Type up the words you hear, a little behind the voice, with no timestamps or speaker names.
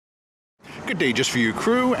Good day just for you,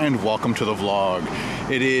 crew, and welcome to the vlog.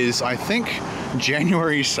 It is, I think,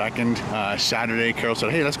 January 2nd, Saturday. Carol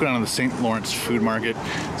said, hey, let's go down to the St. Lawrence Food Market.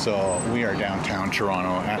 So we are downtown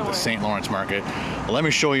Toronto at the St. Lawrence Market. Let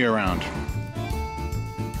me show you around.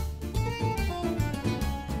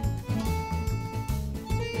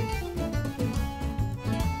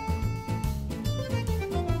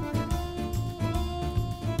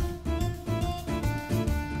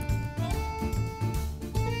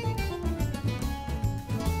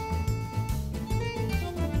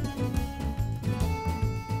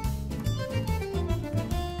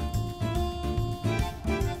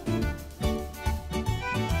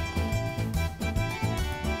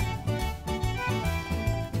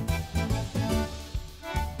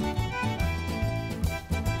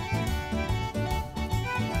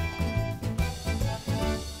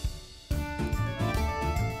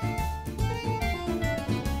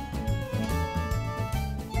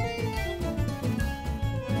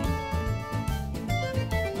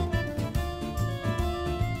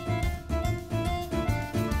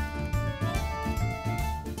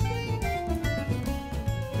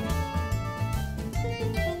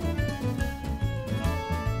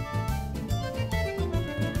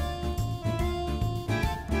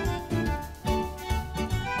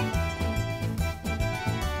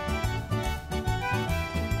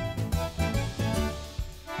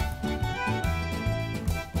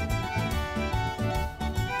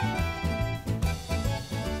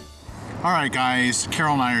 Alright guys,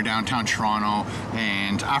 Carol and I are downtown Toronto,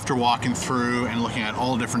 and after walking through and looking at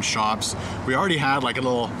all the different shops, we already had like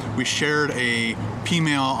we shared a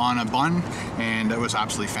P-mail on a bun, and it was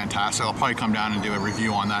absolutely fantastic. I'll probably come down and do a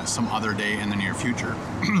review on that some other day in the near future.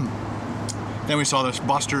 Then we saw this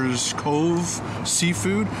Buster's Cove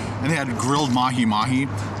seafood, and they had grilled mahi-mahi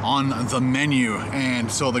on the menu.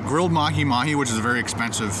 And so the grilled mahi-mahi, which is a very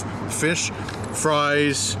expensive fish,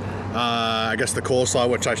 fries, I guess the coleslaw,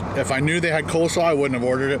 which if I knew they had coleslaw, I wouldn't have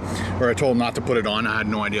ordered it, or I told them not to put it on. I had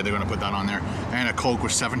no idea they were going to put that on there. And a Coke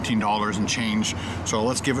was $17 and change. So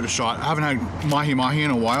let's give it a shot. I haven't had mahi-mahi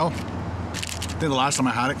in a while. I think the last time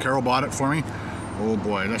I had it, Carol bought it for me. Oh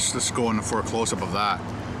boy, let's go in for a close-up of that.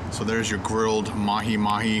 So there's your grilled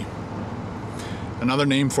mahi-mahi. Another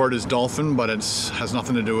name for it is dolphin, but it has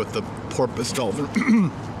nothing to do with the porpoise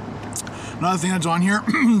dolphin. Another thing that's on here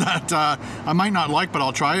that I might not like, but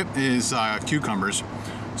I'll try it, is cucumbers.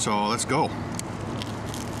 So let's go.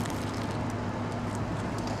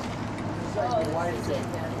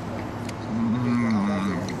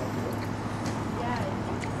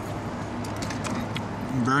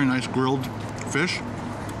 Very nice grilled fish.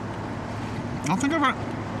 I don't think I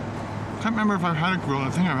can't remember if I've had it grilled. I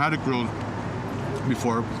think I've had it grilled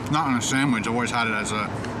before. Not on a sandwich. I've always had it as a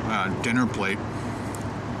dinner plate.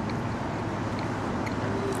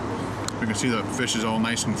 You can see the fish is all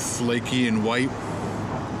nice and flaky and white,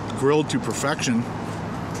 grilled to perfection.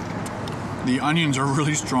 The onions are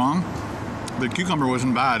really strong. The cucumber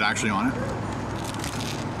wasn't bad actually on it.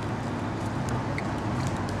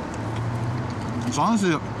 As long as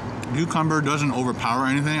the cucumber doesn't overpower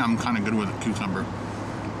anything, I'm kind of good with the cucumber.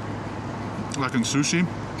 Like in sushi,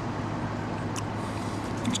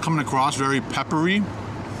 it's coming across very peppery,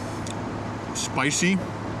 spicy.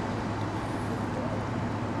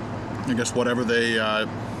 I guess whatever they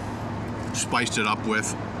spiced it up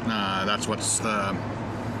with, that's what's the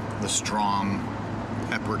strong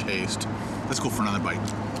pepper taste. Let's go for another bite.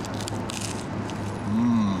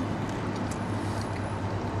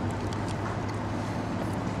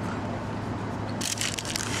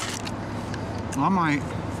 On my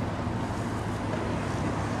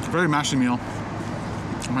very messy meal,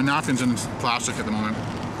 my napkin's in plastic at the moment.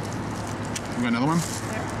 You got another one?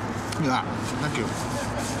 Look at that. Thank you.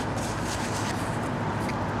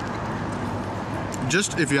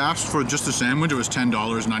 Just if you asked for just a sandwich, it was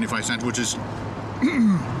 $10.95, which is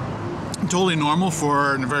totally normal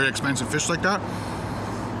for a very expensive fish like that.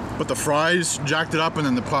 But the fries jacked it up, and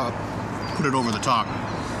then the pop put it over the top.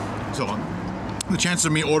 So the chances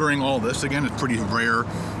of me ordering all this again is pretty rare,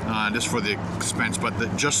 just for the expense.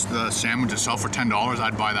 But just the sandwich itself for $10,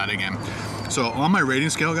 I'd buy that again. So on my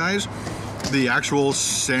rating scale, guys, the actual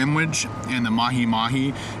sandwich and the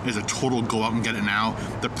mahi-mahi is a total go out and get it now.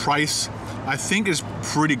 The price, I think, is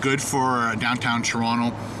pretty good for downtown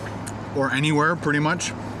Toronto or anywhere pretty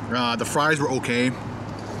much. The fries were okay,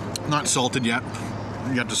 not salted yet.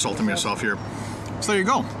 You have to salt them yourself here. So there you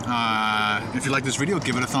go. If you like this video,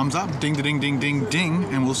 give it a thumbs up, ding, ding, ding, ding, ding,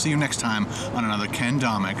 and we'll see you next time on another Ken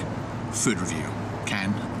Domik food review.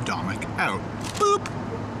 Ken Domik out. Boop.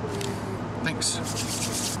 Thanks.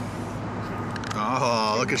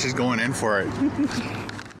 Oh, look at she's going in for it.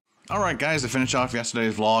 Alright guys, to finish off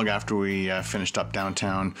yesterday's vlog, after we finished up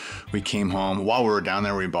downtown, we came home. While we were down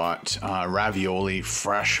there, we bought ravioli,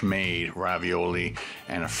 fresh made ravioli,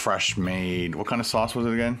 and a fresh made, what kind of sauce was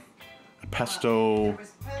it again? A pesto. It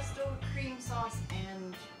was pesto, cream sauce,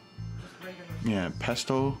 and just regular sauce. Yeah,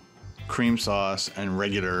 pesto, cream sauce, and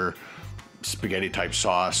regular spaghetti type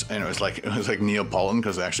sauce, and it was like Neapolitan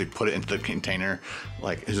because they actually put it into the container,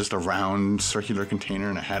 like it's just a round circular container,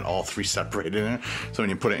 and it had all three separated in it. So when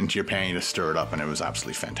you put it into your pan, you just stir it up, and it was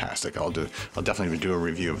absolutely fantastic. I'll definitely do a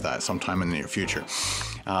review of that sometime in the near future.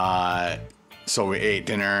 So we ate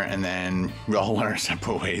dinner, and then we all went our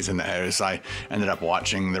separate ways. And I ended up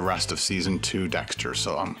watching the rest of season 2 Dexter.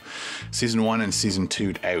 So season 1 and season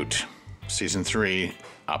 2 out. Season 3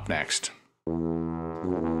 up next.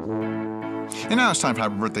 And now it's time for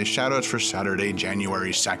happy birthday shoutouts for Saturday,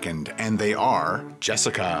 January 2nd. And they are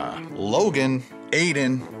Jessica, Logan,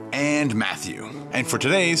 Aiden, and Matthew. And for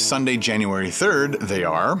today's Sunday, January 3rd, they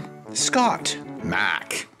are Scott,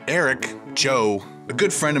 Mac, Eric, Joe, a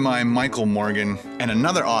good friend of mine, Michael Morgan, and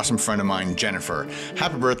another awesome friend of mine, Jennifer.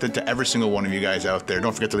 Happy birthday to every single one of you guys out there.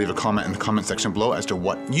 Don't forget to leave a comment in the comment section below as to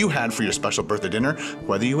what you had for your special birthday dinner,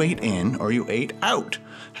 whether you ate in or you ate out.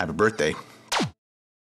 Happy birthday.